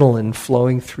adrenaline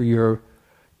flowing through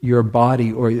your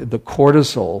body, or the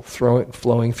cortisol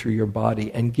flowing through your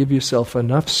body, and give yourself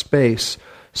enough space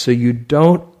so you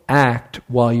don't act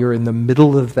while you're in the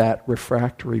middle of that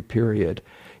refractory period.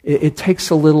 It takes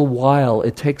a little while,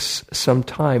 it takes some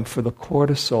time for the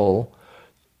cortisol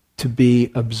to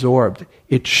be absorbed.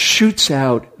 It shoots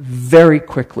out very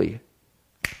quickly.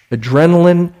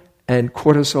 Adrenaline and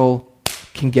cortisol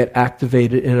can get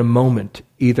activated in a moment,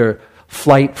 either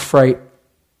flight, fright,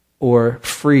 or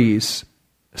freeze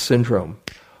syndrome.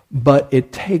 But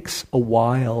it takes a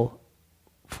while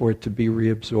for it to be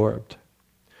reabsorbed.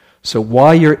 So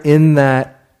while you're in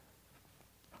that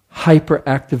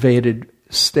hyperactivated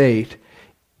state,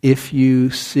 if you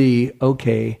see,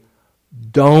 okay,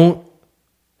 don't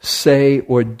say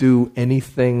or do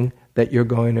anything that you're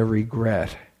going to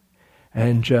regret,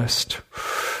 and just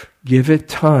give it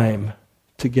time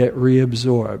to get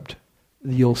reabsorbed,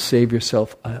 you'll save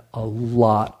yourself a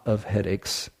lot of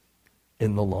headaches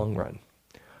in the long run.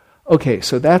 Okay,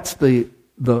 so that's the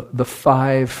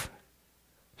 5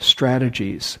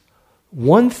 strategies.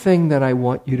 One thing that I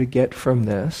want you to get from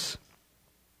this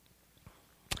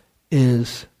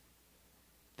is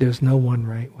there's no one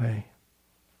right way.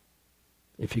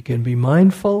 If you can be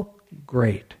mindful,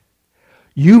 great.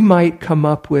 You might come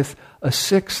up with a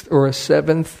sixth or a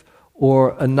seventh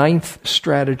or a ninth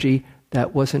strategy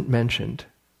that wasn't mentioned.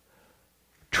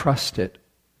 Trust it,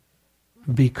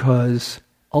 because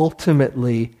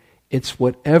ultimately it's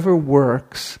whatever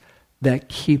works that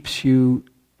keeps you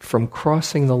from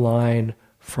crossing the line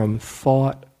from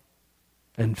thought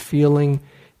and feeling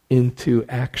into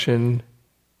action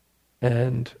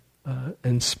and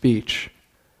speech.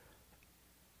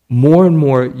 More and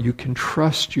more you can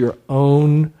trust your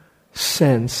own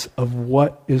sense of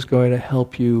what is going to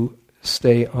help you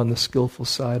stay on the skillful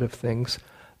side of things.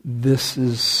 This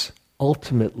is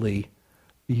ultimately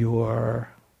your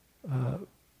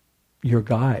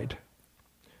guide.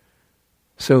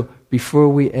 So before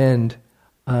we end,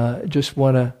 just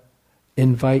want to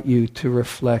invite you to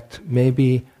reflect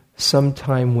maybe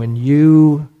sometime when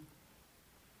you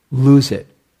lose it,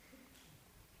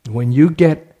 when you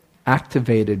get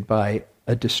activated by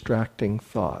a distracting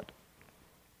thought.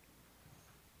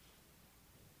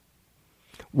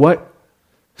 What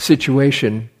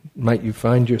situation might you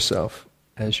find yourself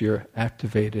as you're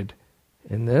activated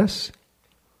in this?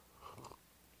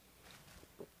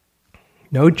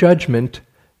 No judgment,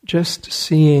 just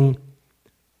seeing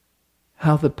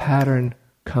how the pattern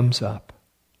comes up.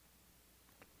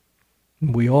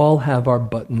 We all have our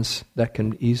buttons that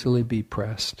can easily be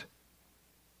pressed.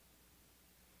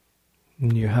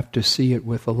 And you have to see it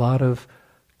with a lot of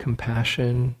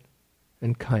compassion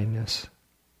and kindness,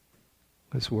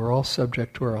 because we're all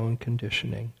subject to our own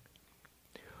conditioning.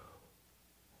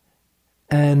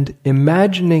 And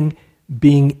imagining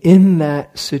being in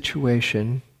that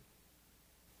situation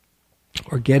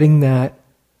or getting that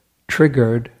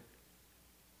triggered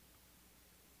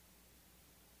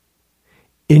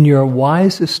in your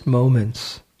wisest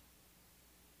moments,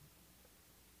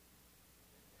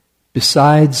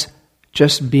 besides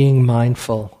just being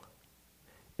mindful,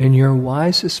 in your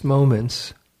wisest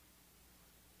moments,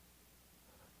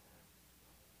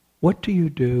 what do you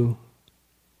do?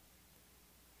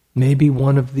 Maybe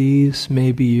one of these,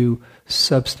 maybe you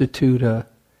substitute a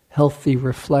healthy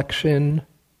reflection,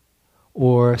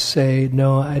 or say,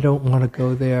 no, I don't want to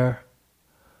go there,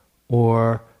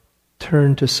 or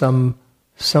turn to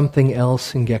something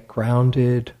else and get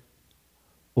grounded,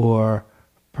 or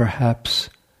perhaps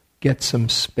get some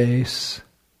space,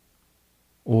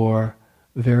 or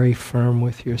very firm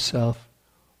with yourself.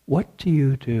 What do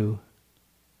you do?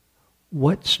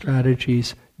 What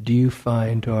strategies do you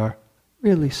find are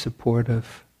really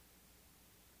supportive?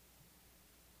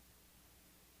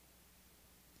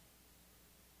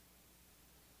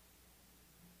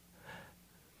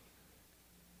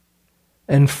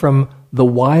 And from the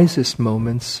wisest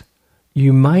moments,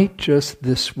 you might just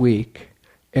this week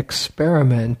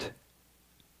experiment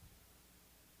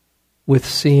with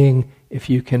seeing if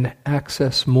you can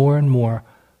access more and more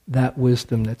that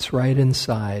wisdom that's right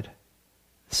inside,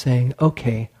 saying,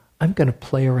 okay, I'm going to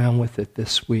play around with it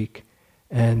this week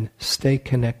and stay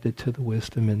connected to the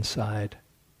wisdom inside.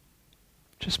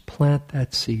 Just plant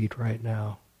that seed right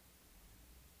now.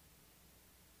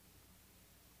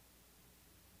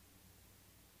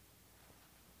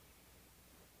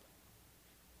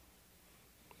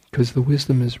 Because the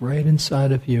wisdom is right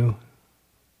inside of you.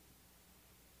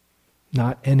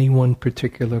 Not any one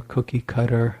particular cookie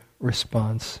cutter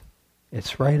response.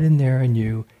 It's right in there in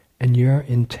you, and your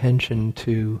intention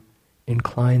to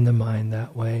incline the mind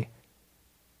that way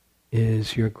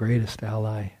is your greatest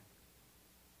ally.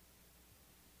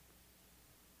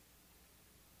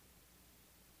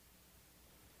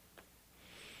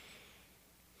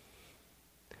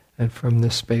 And from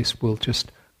this space, we'll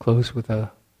just close with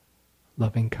a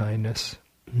loving kindness.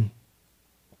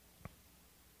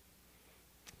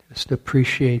 Just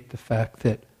appreciate the fact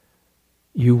that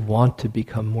you want to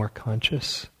become more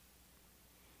conscious.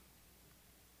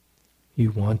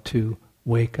 You want to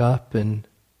wake up and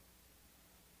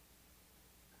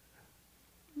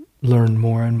learn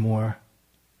more and more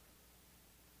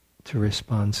to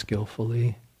respond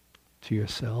skillfully to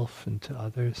yourself and to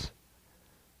others.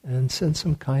 And send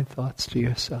some kind thoughts to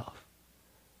yourself.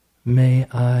 May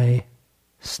I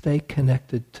stay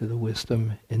connected to the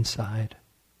wisdom inside.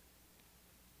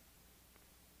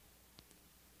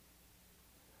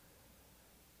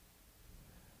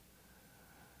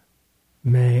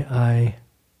 May I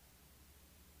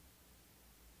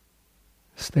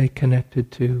stay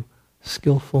connected to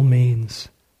skillful means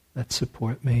that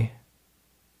support me,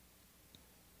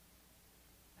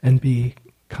 and be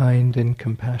kind and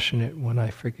compassionate when I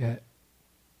forget.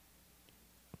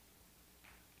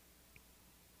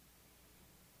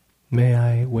 May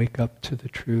I wake up to the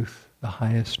truth, the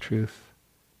highest truth,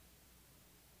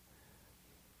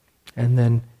 and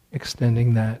then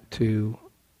extending that to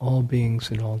all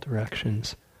beings in all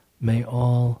directions. May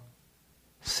all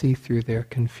see through their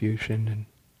confusion and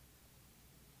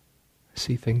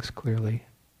see things clearly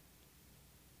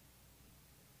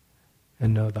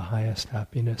and know the highest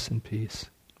happiness and peace.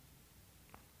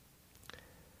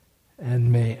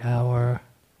 And may our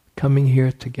coming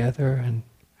here together and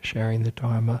sharing the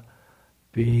Dharma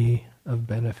be of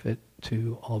benefit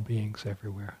to all beings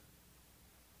everywhere.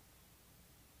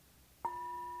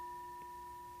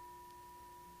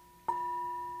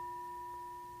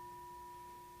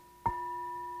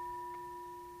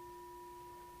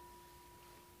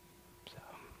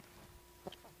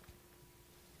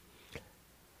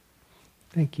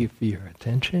 Thank you for your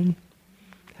attention.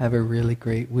 Have a really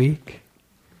great week.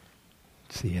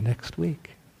 See you next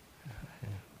week.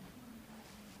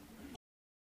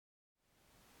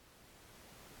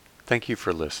 Thank you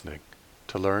for listening.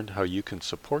 To learn how you can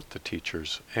support the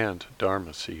teachers and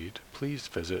Dharma Seed, please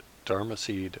visit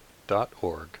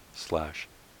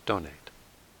dharmaseed.org/donate.